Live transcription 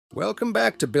Welcome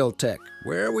back to Build Tech,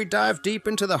 where we dive deep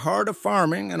into the heart of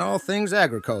farming and all things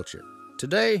agriculture.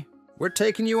 Today, we're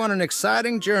taking you on an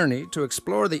exciting journey to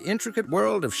explore the intricate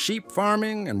world of sheep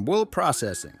farming and wool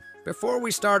processing. Before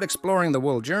we start exploring the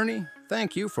wool journey,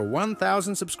 thank you for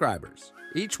 1,000 subscribers.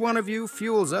 Each one of you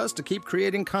fuels us to keep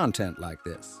creating content like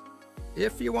this.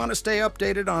 If you want to stay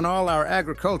updated on all our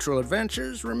agricultural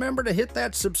adventures, remember to hit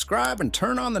that subscribe and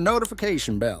turn on the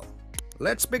notification bell.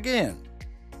 Let's begin.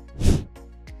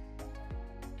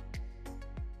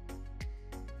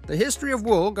 The history of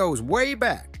wool goes way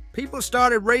back. People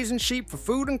started raising sheep for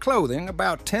food and clothing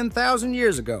about 10,000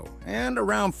 years ago, and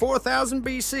around 4000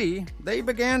 BC, they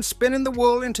began spinning the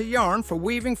wool into yarn for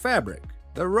weaving fabric.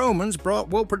 The Romans brought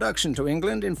wool production to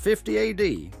England in 50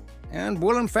 AD, and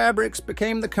woolen fabrics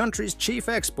became the country's chief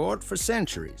export for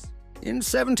centuries. In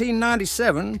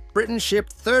 1797, Britain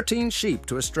shipped 13 sheep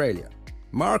to Australia,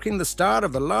 marking the start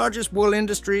of the largest wool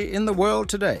industry in the world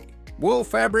today. Wool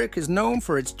fabric is known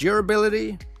for its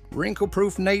durability,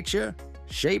 wrinkle-proof nature,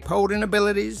 shape-holding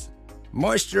abilities,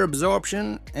 moisture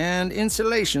absorption, and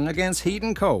insulation against heat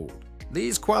and cold.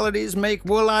 These qualities make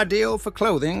wool ideal for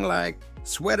clothing like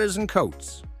sweaters and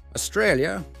coats.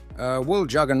 Australia, a wool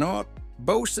juggernaut,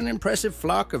 boasts an impressive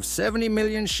flock of 70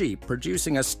 million sheep,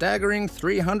 producing a staggering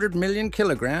 300 million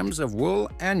kilograms of wool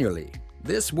annually.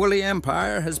 This woolly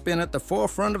empire has been at the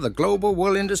forefront of the global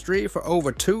wool industry for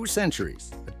over 2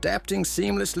 centuries, adapting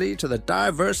seamlessly to the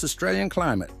diverse Australian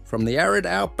climate, from the arid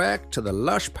outback to the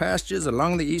lush pastures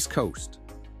along the east coast.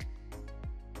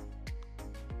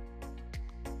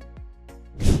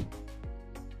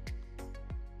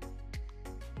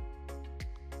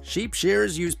 Sheep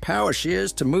shearers use power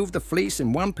shears to move the fleece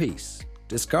in one piece,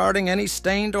 discarding any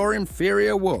stained or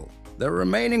inferior wool. The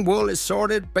remaining wool is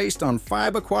sorted based on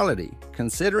fiber quality,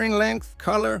 considering length,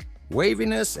 color,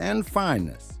 waviness, and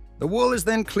fineness. The wool is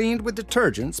then cleaned with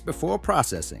detergents before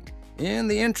processing. In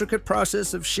the intricate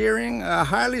process of shearing, a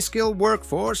highly skilled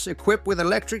workforce equipped with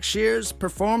electric shears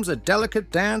performs a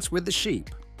delicate dance with the sheep.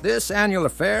 This annual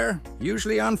affair,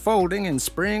 usually unfolding in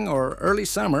spring or early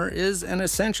summer, is an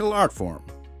essential art form.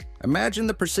 Imagine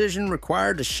the precision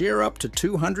required to shear up to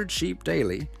 200 sheep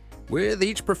daily, with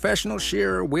each professional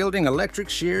shearer wielding electric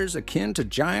shears akin to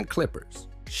giant clippers.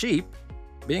 Sheep,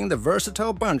 being the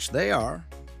versatile bunch they are,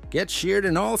 get sheared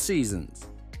in all seasons,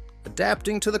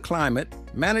 adapting to the climate,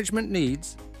 management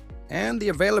needs, and the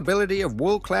availability of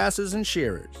wool classes and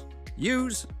shearers.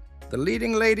 Ewes, the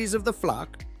leading ladies of the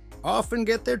flock, often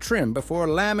get their trim before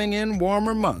lambing in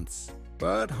warmer months.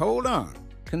 But hold on.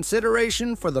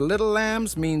 Consideration for the little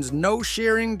lambs means no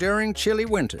shearing during chilly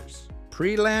winters.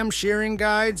 Pre-lamb shearing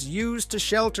guides used to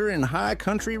shelter in high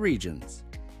country regions,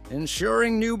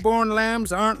 ensuring newborn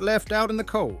lambs aren't left out in the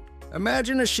cold.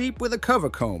 Imagine a sheep with a cover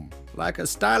comb, like a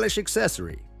stylish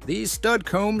accessory. These stud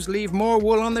combs leave more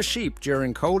wool on the sheep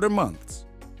during colder months,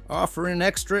 offering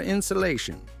extra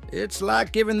insulation. It's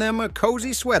like giving them a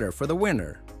cozy sweater for the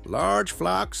winter. Large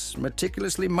flocks,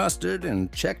 meticulously mustered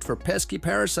and checked for pesky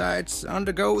parasites,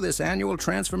 undergo this annual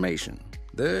transformation.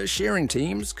 The shearing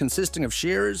teams, consisting of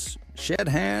shearers, shed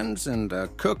hands, and a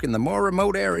cook in the more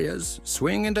remote areas,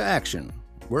 swing into action,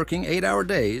 working 8-hour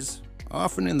days,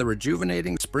 often in the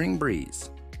rejuvenating spring breeze.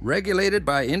 Regulated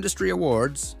by industry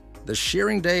awards, the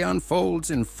shearing day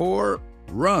unfolds in 4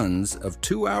 runs of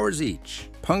 2 hours each,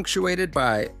 punctuated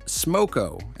by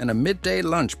smoko and a midday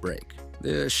lunch break.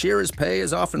 The shearer's pay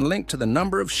is often linked to the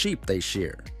number of sheep they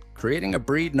shear, creating a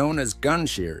breed known as gun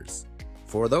shears,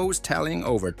 for those tallying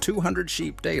over 200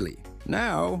 sheep daily.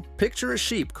 Now, picture a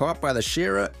sheep caught by the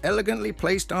shearer elegantly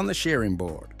placed on the shearing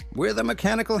board. With a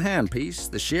mechanical handpiece,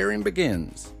 the shearing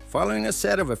begins, following a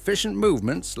set of efficient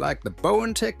movements like the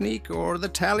Bowen technique or the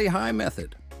tally-high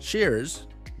method. Shearers,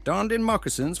 donned in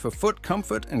moccasins for foot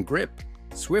comfort and grip,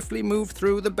 swiftly move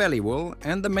through the belly wool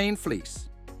and the main fleece,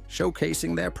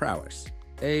 showcasing their prowess.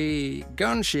 A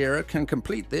gun shearer can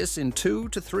complete this in 2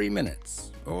 to 3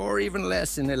 minutes, or even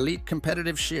less in elite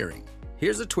competitive shearing.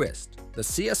 Here's a twist. The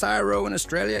CSIRO in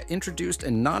Australia introduced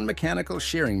a non-mechanical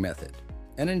shearing method.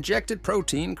 An injected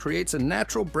protein creates a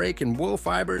natural break in wool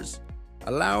fibers,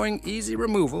 allowing easy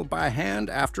removal by hand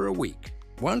after a week.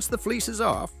 Once the fleece is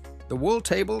off, the wool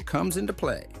table comes into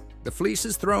play. The fleece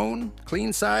is thrown,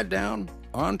 clean side down,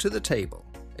 onto the table.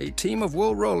 A team of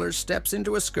wool rollers steps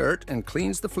into a skirt and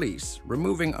cleans the fleece,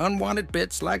 removing unwanted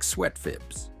bits like sweat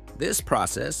fibs. This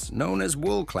process, known as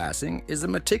wool classing, is a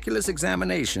meticulous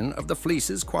examination of the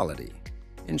fleece's quality,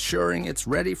 ensuring it's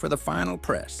ready for the final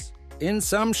press. In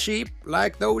some sheep,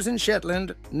 like those in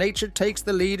Shetland, nature takes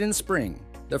the lead in spring.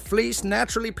 The fleece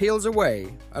naturally peels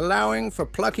away, allowing for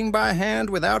plucking by hand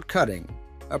without cutting,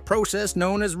 a process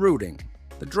known as rooting.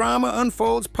 The drama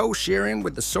unfolds post-shearing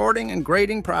with the sorting and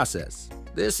grading process.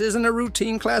 This isn't a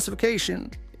routine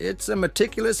classification, it's a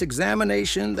meticulous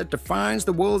examination that defines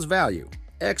the wool's value.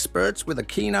 Experts with a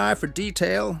keen eye for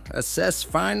detail assess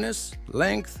fineness,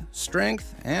 length,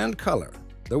 strength, and color.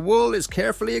 The wool is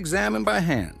carefully examined by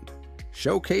hand,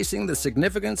 showcasing the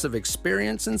significance of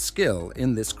experience and skill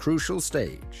in this crucial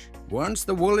stage. Once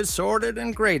the wool is sorted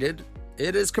and graded,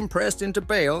 it is compressed into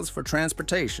bales for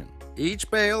transportation. Each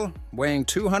bale, weighing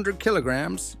 200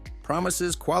 kilograms,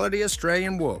 promises quality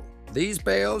Australian wool. These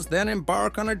bales then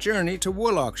embark on a journey to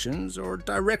wool auctions or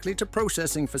directly to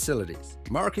processing facilities,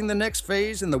 marking the next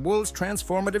phase in the wool's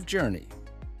transformative journey.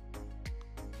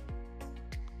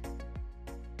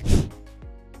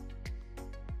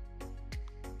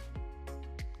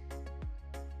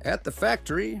 At the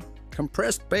factory,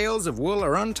 compressed bales of wool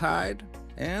are untied,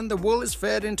 and the wool is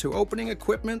fed into opening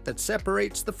equipment that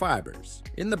separates the fibers.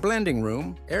 In the blending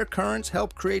room, air currents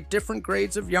help create different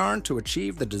grades of yarn to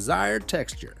achieve the desired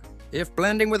texture. If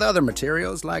blending with other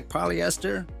materials like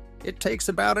polyester, it takes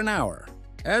about an hour.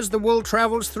 As the wool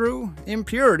travels through,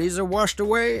 impurities are washed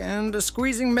away and a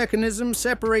squeezing mechanism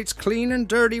separates clean and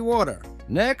dirty water.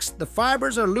 Next, the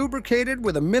fibers are lubricated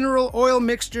with a mineral oil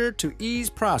mixture to ease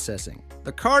processing.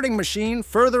 The carding machine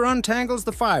further untangles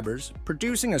the fibers,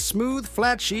 producing a smooth,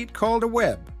 flat sheet called a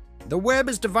web. The web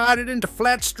is divided into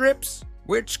flat strips,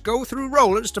 which go through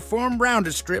rollers to form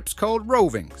rounded strips called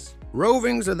rovings.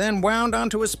 Rovings are then wound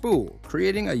onto a spool,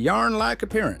 creating a yarn-like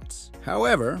appearance.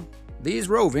 However, these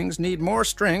rovings need more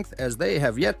strength as they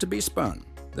have yet to be spun.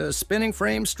 The spinning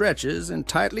frame stretches and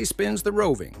tightly spins the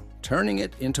roving, turning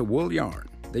it into wool yarn.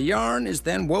 The yarn is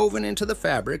then woven into the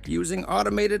fabric using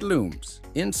automated looms,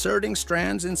 inserting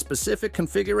strands in specific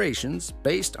configurations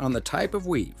based on the type of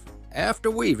weave.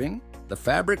 After weaving, the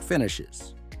fabric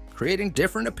finishes, creating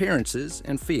different appearances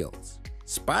and feels.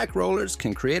 Spike rollers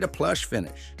can create a plush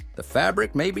finish. The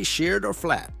fabric may be sheared or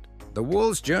flat. The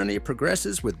wool's journey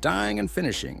progresses with dyeing and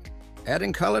finishing,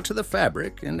 adding color to the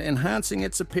fabric and enhancing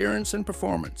its appearance and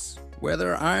performance.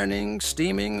 Whether ironing,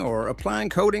 steaming, or applying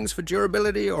coatings for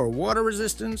durability or water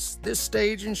resistance, this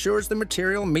stage ensures the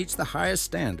material meets the highest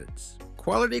standards.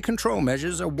 Quality control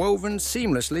measures are woven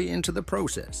seamlessly into the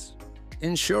process,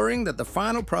 ensuring that the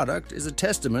final product is a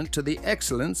testament to the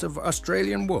excellence of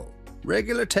Australian wool.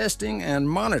 Regular testing and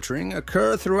monitoring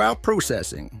occur throughout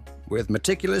processing, with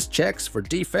meticulous checks for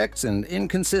defects and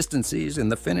inconsistencies in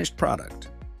the finished product.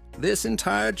 This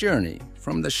entire journey,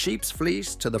 from the sheep's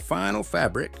fleece to the final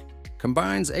fabric,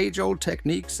 combines age-old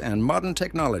techniques and modern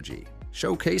technology,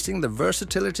 showcasing the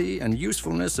versatility and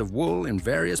usefulness of wool in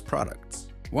various products.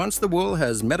 Once the wool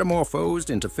has metamorphosed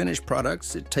into finished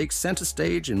products, it takes center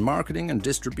stage in marketing and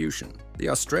distribution. The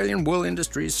Australian wool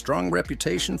industry's strong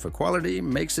reputation for quality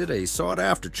makes it a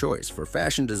sought-after choice for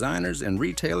fashion designers and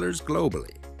retailers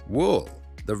globally. Wool,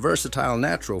 the versatile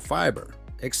natural fiber,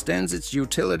 extends its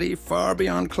utility far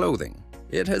beyond clothing.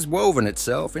 It has woven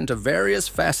itself into various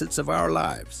facets of our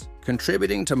lives,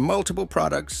 contributing to multiple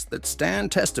products that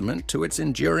stand testament to its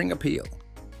enduring appeal.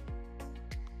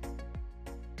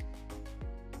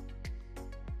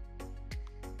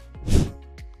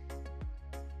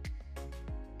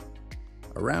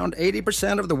 Around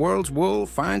 80% of the world's wool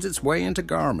finds its way into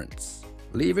garments,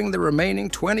 leaving the remaining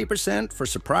 20% for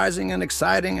surprising and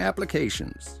exciting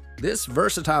applications. This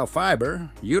versatile fiber,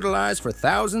 utilized for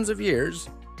thousands of years,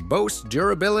 boasts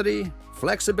durability,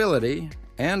 flexibility,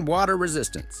 and water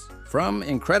resistance. From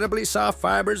incredibly soft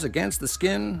fibers against the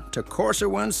skin to coarser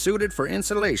ones suited for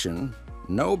insulation,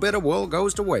 no bit of wool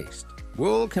goes to waste.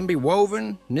 Wool can be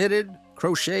woven, knitted,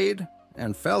 crocheted,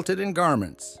 and felted in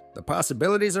garments. The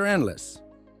possibilities are endless.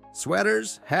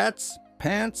 Sweaters, hats,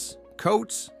 pants,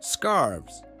 coats,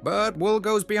 scarves. But wool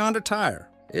goes beyond attire.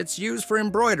 It's used for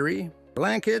embroidery,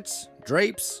 blankets,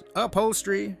 drapes,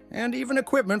 upholstery, and even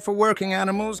equipment for working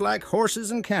animals like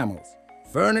horses and camels.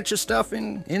 Furniture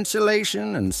stuffing,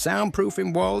 insulation, and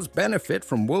soundproofing walls benefit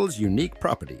from wool's unique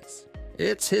properties.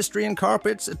 Its history in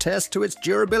carpets attests to its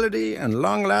durability and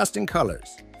long-lasting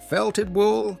colors. Felted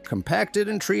wool, compacted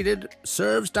and treated,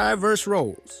 serves diverse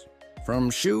roles, from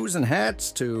shoes and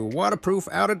hats to waterproof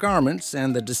outer garments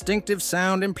and the distinctive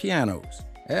sound in pianos.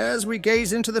 As we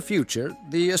gaze into the future,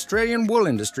 the Australian wool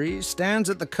industry stands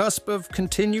at the cusp of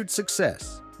continued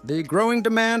success. The growing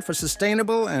demand for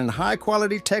sustainable and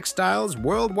high-quality textiles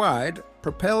worldwide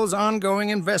propels ongoing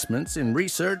investments in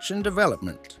research and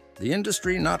development. The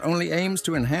industry not only aims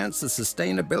to enhance the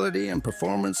sustainability and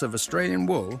performance of Australian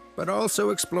wool, but also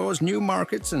explores new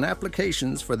markets and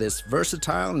applications for this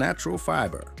versatile natural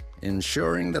fiber,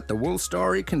 ensuring that the wool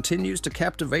story continues to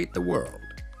captivate the world.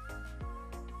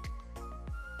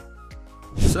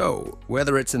 So,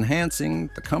 whether it's enhancing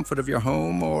the comfort of your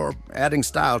home or adding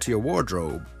style to your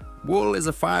wardrobe, wool is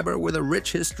a fiber with a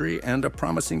rich history and a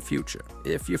promising future.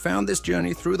 If you found this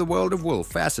journey through the world of wool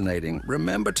fascinating,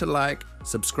 remember to like,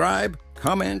 subscribe,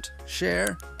 comment,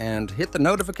 share, and hit the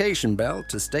notification bell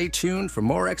to stay tuned for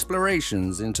more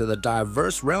explorations into the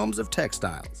diverse realms of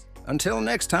textiles. Until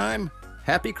next time,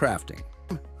 happy crafting.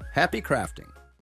 Happy crafting.